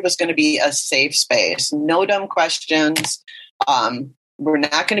my group is going to be a safe space. No dumb questions. We're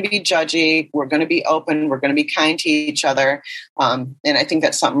not going to be judgy. We're going to be open. We're going to be kind to each other. And I think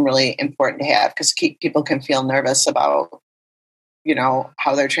that's something really important to have, because people can feel nervous about,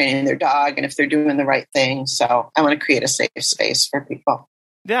 how they're training their dog and if they're doing the right thing. So I want to create a safe space for people.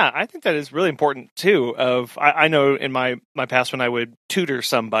 Yeah, I think that is really important too. I know in my past when I would tutor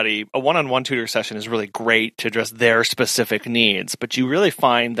somebody, a one-on-one tutor session is really great to address their specific needs. But you really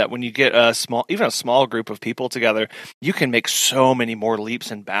find that when you get even a small group of people together, you can make so many more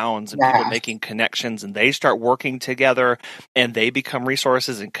leaps and bounds, and people making connections, and they start working together and they become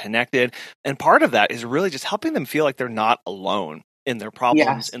resources and connected. And part of that is really just helping them feel like they're not alone in their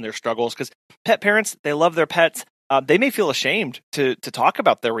problems, in their struggles. Because pet parents, they love their pets. They may feel ashamed to talk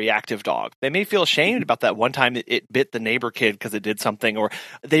about their reactive dog. They may feel ashamed about that one time it bit the neighbor kid because it did something, or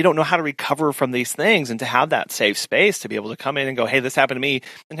they don't know how to recover from these things. And to have that safe space to be able to come in and go, hey, this happened to me,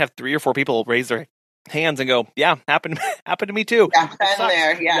 and have 3 or 4 people raise their hands and go, yeah, happened to me too. Yeah, been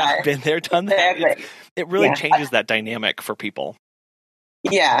there. Yeah, been there, done that. It really changes that dynamic for people.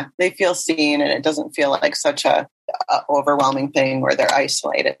 Yeah, they feel seen, and it doesn't feel like such a overwhelming thing where they're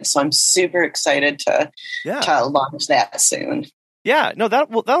isolated. So I'm super excited to launch that soon. Yeah, no,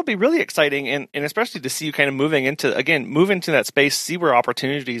 that'll be really exciting, and especially to see you kind of move into that space, see where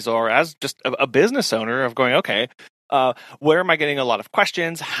opportunities are as just a business owner of going, okay, where am I getting a lot of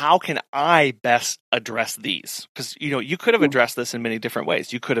questions? How can I best address these? Because you could have addressed this in many different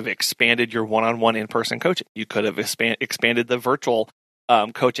ways. You could have expanded your one-on-one in-person coaching. You could have expanded the virtual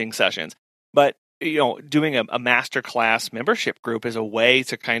coaching sessions, but doing a masterclass membership group is a way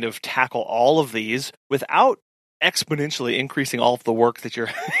to kind of tackle all of these without exponentially increasing all of the work that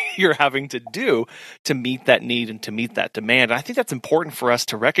you're having to do to meet that need and to meet that demand. And I think that's important for us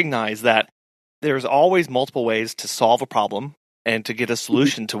to recognize that there's always multiple ways to solve a problem and to get a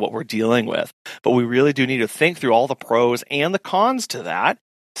solution to what we're dealing with. But we really do need to think through all the pros and the cons to that,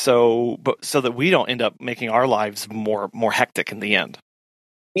 so that we don't end up making our lives more hectic in the end.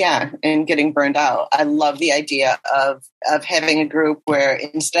 Yeah, and getting burned out. I love the idea of having a group where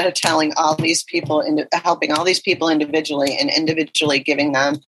instead of telling all these people, helping all these people individually and individually giving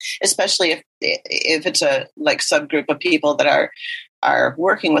them, especially if it's a subgroup of people that are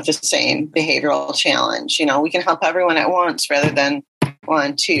working with the same behavioral challenge, we can help everyone at once rather than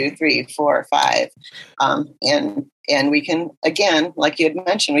 1, 2, 3, 4, 5. And we can, again, like you had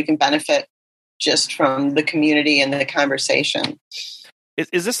mentioned, we can benefit just from the community and the conversation.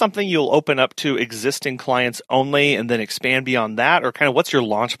 Is this something you'll open up to existing clients only and then expand beyond that? Or kind of what's your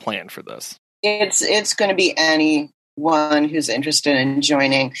launch plan for this? It's going to be anyone who's interested in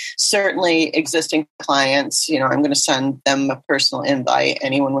joining. Certainly existing clients, I'm going to send them a personal invite,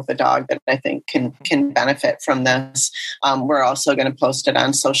 anyone with a dog that I think can benefit from this. We're also going to post it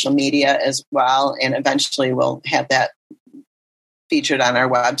on social media as well. And eventually we'll have that featured on our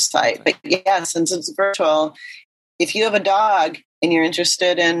website. But yeah, since it's virtual, if you have a dog and you're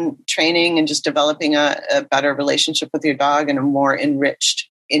interested in training and just developing a better relationship with your dog and a more enriched,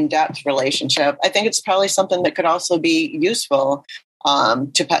 in-depth relationship, I think it's probably something that could also be useful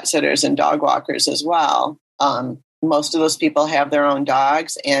to pet sitters and dog walkers as well. Most of those people have their own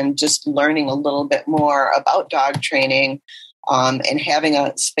dogs, and just learning a little bit more about dog training and having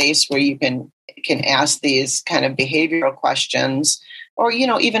a space where you can ask these kind of behavioral questions, or,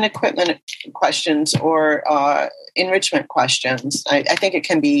 even equipment questions or enrichment questions. I think it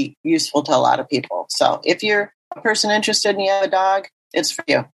can be useful to a lot of people. So if you're a person interested and you have a dog, it's for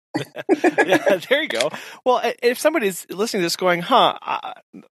you. Yeah, there you go. Well, if somebody's listening to this going,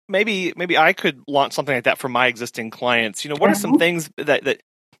 maybe I could launch something like that for my existing clients. What are some things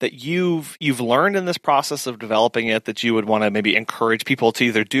that you've learned in this process of developing it that you would want to maybe encourage people to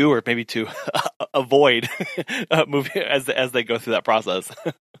either do or maybe to avoid moving as they go through that process?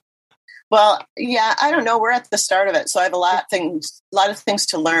 Well, yeah, I don't know. We're at the start of it, so I have a lot of things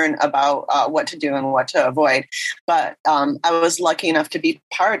to learn about what to do and what to avoid. But I was lucky enough to be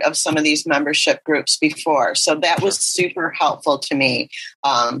part of some of these membership groups before, so that was super helpful to me.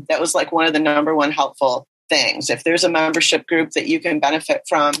 That was like one of the number one helpful things. If there's a membership group that you can benefit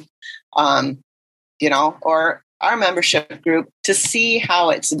from, or our membership group, to see how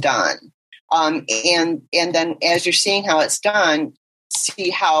it's done, and then as you're seeing how it's done, see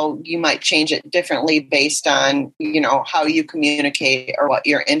how you might change it differently based on, how you communicate or what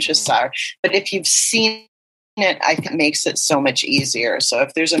your interests are. But if you've seen it, I think it makes it so much easier. So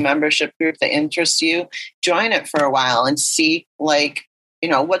if there's a membership group that interests you, join it for a while and see,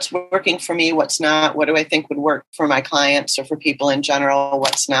 what's working for me, what's not, what do I think would work for my clients or for people in general,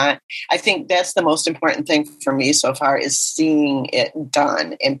 what's not. I think that's the most important thing for me so far, is seeing it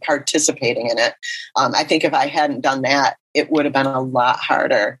done and participating in it. I think if I hadn't done that, it would have been a lot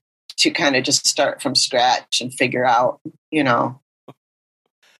harder to kind of just start from scratch and figure out, Yeah,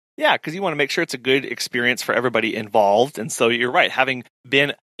 because you want to make sure it's a good experience for everybody involved. And so you're right, having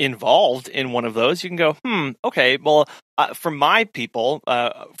been involved in one of those, you can go, okay, well, for my people,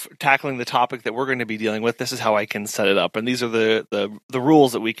 tackling the topic that we're going to be dealing with, this is how I can set it up. And these are the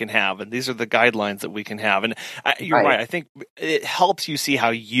rules that we can have. And these are the guidelines that we can have. And you're right. I think it helps you see how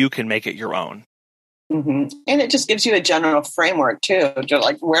you can make it your own. Mm-hmm. And it just gives you a general framework too. You're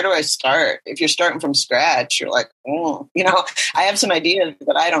like, where do I start? If you're starting from scratch, you're like, I have some ideas,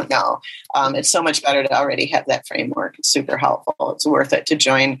 but I don't know. It's so much better to already have that framework. It's super helpful. It's worth it to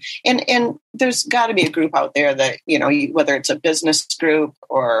join. And there's got to be a group out there that, whether it's a business group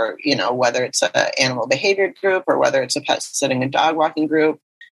or, whether it's an animal behavior group or whether it's a pet sitting and dog walking group,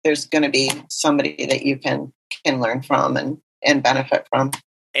 there's going to be somebody that you can learn from and benefit from.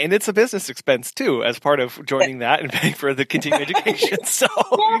 And it's a business expense too, as part of joining that and paying for the continuing education. So,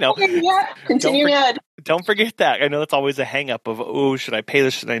 continuing ed. Don't forget that. I know that's always a hang up of, should I pay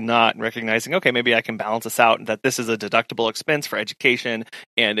this? Should I not? And recognizing, okay, maybe I can balance this out, and that this is a deductible expense for education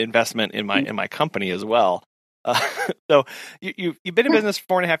and investment in my company as well. So you've been in business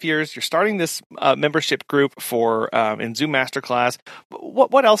for 4.5 years. You're starting this membership group for in Zoom Masterclass.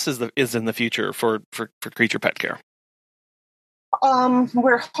 What else is in the future for Creature Pet Care?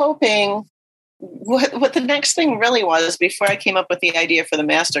 We're hoping. What the next thing really was, before I came up with the idea for the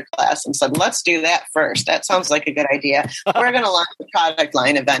masterclass and said, let's do that first. That sounds like a good idea. We're going to launch the product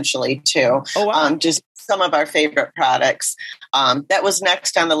line eventually too. Oh, wow. Just some of our favorite products. That was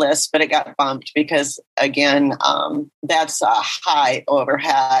next on the list, but it got bumped because, again, that's a high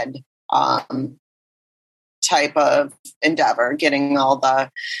overhead type of endeavor, getting all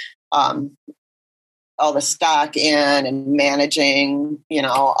the stock in and managing,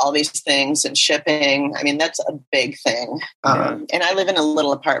 all these things and shipping. I mean, that's a big thing. And I live in a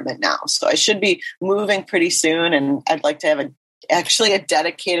little apartment now, so I should be moving pretty soon. And I'd like to have a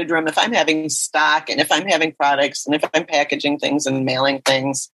dedicated room if I'm having stock and if I'm having products and if I'm packaging things and mailing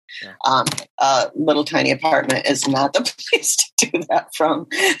things. Yeah. A little tiny apartment is not the place to do that from.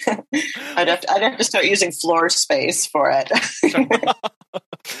 I'd have to start using floor space for it.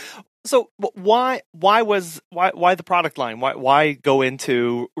 So why the product line? Why go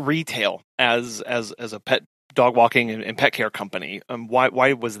into retail as a pet dog walking and pet care company?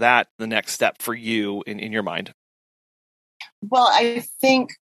 Why was that the next step for you in your mind? Well, I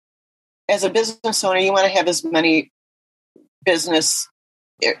think as a business owner, you want to have as many business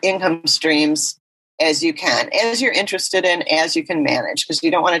income streams as you can, as you're interested in, as you can manage, because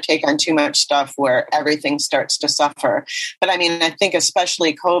you don't want to take on too much stuff where everything starts to suffer. But I mean, I think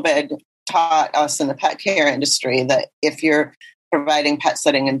especially COVID taught us in the pet care industry that if you're providing pet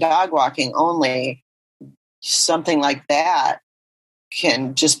sitting and dog walking only, something like that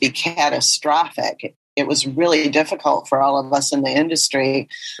can just be catastrophic. It was really difficult for all of us in the industry.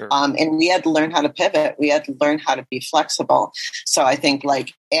 Sure. And we had to learn how to pivot. We had to learn how to be flexible. So I think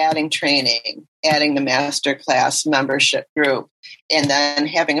like adding training, adding the masterclass membership group, and then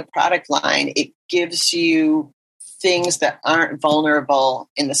having a product line, it gives you things that aren't vulnerable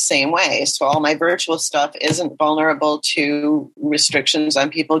in the same way. So all my virtual stuff isn't vulnerable to restrictions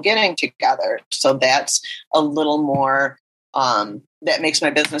on people getting together. So that's a little more that makes my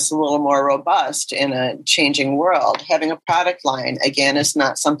business a little more robust in a changing world. Having a product line, again, is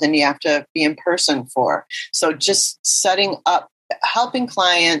not something you have to be in person for. So just setting up, helping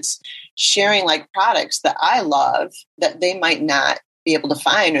clients, sharing like products that I love that they might not be able to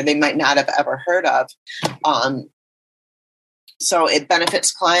find or they might not have ever heard of. So it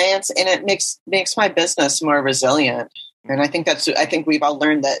benefits clients and it makes my business more resilient. And I think we've all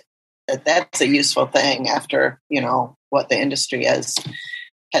learned that's a useful thing after, what the industry has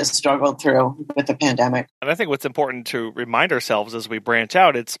struggled through with the pandemic. And I think what's important to remind ourselves as we branch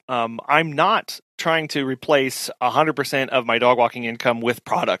out, it's I'm not trying to replace 100% of my dog walking income with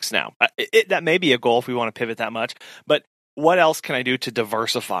products now. That may be a goal if we want to pivot that much, but what else can I do to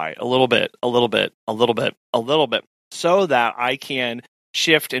diversify a little bit, so that I can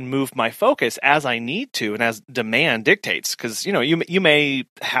shift and move my focus as I need to and as demand dictates? Because you may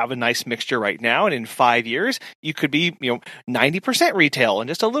have a nice mixture right now, and in 5 years you could be 90% retail and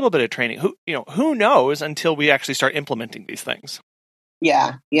just a little bit of training. Who knows until we actually start implementing these things.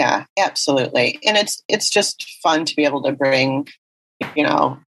 Yeah, absolutely. And it's just fun to be able to bring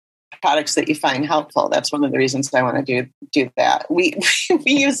products that you find helpful. That's one of the reasons I want to do that. We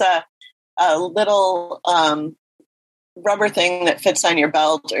use a little rubber thing that fits on your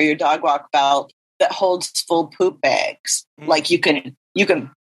belt or your dog walk belt that holds full poop bags. Mm-hmm. Like you can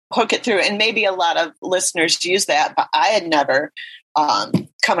hook it through, and maybe a lot of listeners use that, but I had never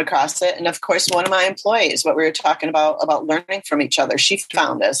come across it. And of course, one of my employees, what we were talking about learning from each other, she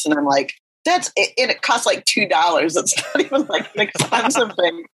found us, and I'm like, that's it. It costs like $2. It's not even like an expensive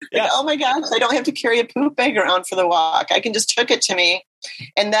thing. Yeah. Like, oh my gosh, I don't have to carry a poop bag around for the walk. I can just hook it to me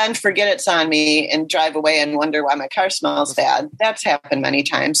and then forget it's on me and drive away and wonder why my car smells bad. That's happened many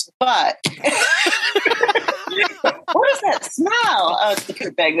times. But what is that smell? Oh, it's the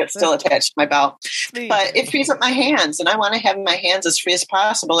poop bag that's still attached to my belt. But it frees up my hands, and I want to have my hands as free as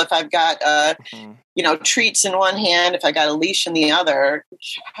possible. If I've got treats in one hand, if I got a leash in the other,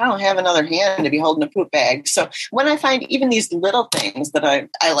 I don't have another hand to be holding a poop bag. So when I find even these little things that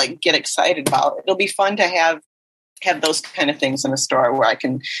I like get excited about, it'll be fun to have those kind of things in a store where I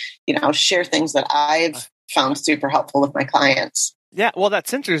can, share things that I've found super helpful with my clients. Yeah, well, that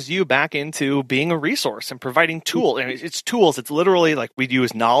centers you back into being a resource and providing tools. And it's tools. It's literally like we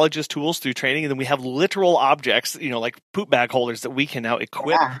use knowledge as tools through training, and then we have literal objects, like poop bag holders that we can now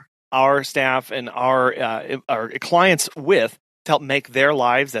equip our staff and our clients with to help make their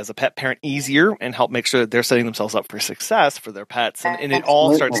lives as a pet parent easier and help make sure that they're setting themselves up for success for their pets. And it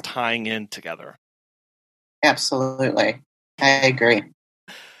all starts tying in together. Absolutely. I agree.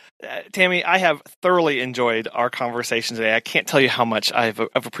 Tammy, I have thoroughly enjoyed our conversation today. I can't tell you how much I've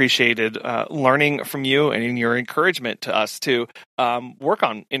appreciated learning from you and in your encouragement to us to work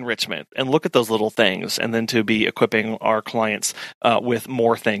on enrichment and look at those little things, and then to be equipping our clients with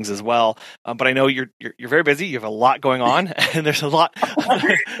more things as well. But I know you're very busy. You have a lot going on, and there's a lot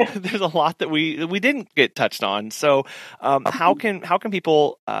that we didn't get touched on. So, how can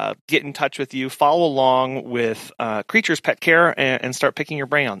people get in touch with you, follow along with Creatures Pet Care, and start picking your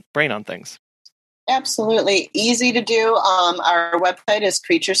brain on things? Absolutely. Easy to do. Our website is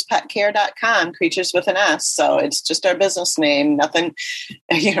creaturespetcare.com, creatures with an S. So it's just our business name. Nothing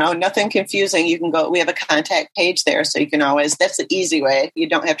confusing. You can go, we have a contact page there. So you can always, that's the easy way. You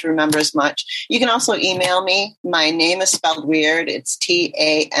don't have to remember as much. You can also email me. My name is spelled weird. It's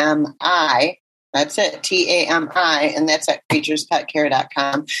Tami. That's it, Tami, and that's at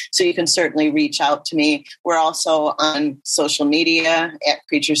creaturespetcare.com. So you can certainly reach out to me. We're also on social media at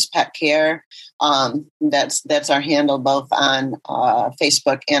Creatures Pet Care. That's our handle both on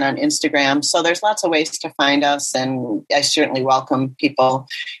Facebook and on Instagram. So there's lots of ways to find us, and I certainly welcome people,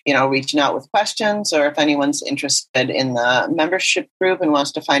 reaching out with questions, or if anyone's interested in the membership group and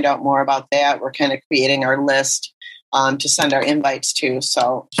wants to find out more about that, we're kind of creating our list to send our invites to.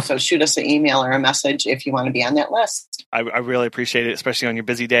 So shoot us an email or a message if you want to be on that list. I really appreciate it, especially on your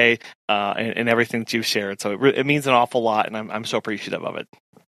busy day and everything that you've shared. So it means an awful lot, and I'm so appreciative of it.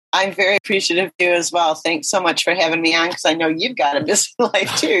 I'm very appreciative of you as well. Thanks so much for having me on, because I know you've got a busy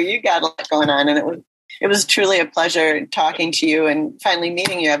life too. You got a lot going on, and it was truly a pleasure talking to you and finally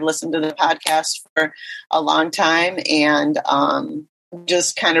meeting you. I've listened to the podcast for a long time, and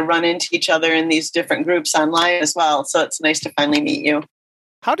just kind of run into each other in these different groups online as well. So it's nice to finally meet you.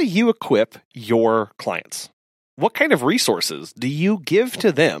 How do you equip your clients? What kind of resources do you give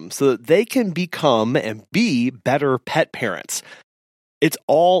to them so that they can become and be better pet parents? It's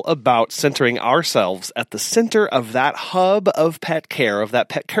all about centering ourselves at the center of that hub of pet care, of that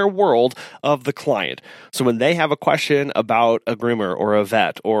pet care world of the client. So when they have a question about a groomer or a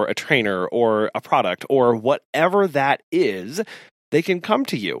vet or a trainer or a product or whatever that is, they can come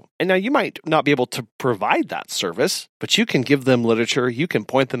to you. And now you might not be able to provide that service, but you can give them literature. You can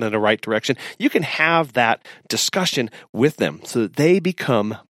point them in the right direction. You can have that discussion with them so that they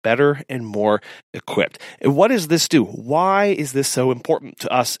become better and more equipped. And what does this do? Why is this so important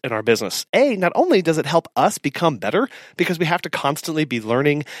to us in our business? Not only does it help us become better, because we have to constantly be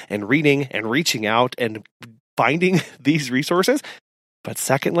learning and reading and reaching out and finding these resources, but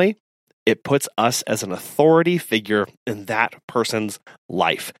secondly, it puts us as an authority figure in that person's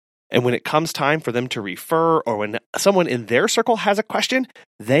life. And when it comes time for them to refer, or when someone in their circle has a question,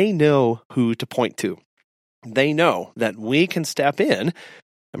 they know who to point to. They know that we can step in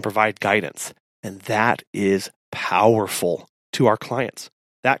and provide guidance. And that is powerful to our clients.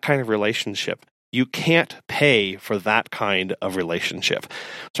 That kind of relationship. You can't pay for that kind of relationship.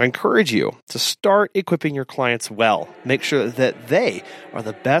 So I encourage you to start equipping your clients well. Make sure that they are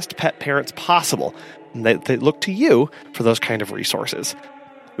the best pet parents possible, and that they look to you for those kind of resources.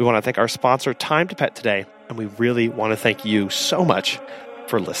 We want to thank our sponsor, Time to Pet, today, and we really want to thank you so much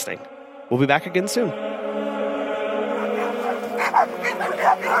for listening. We'll be back again soon.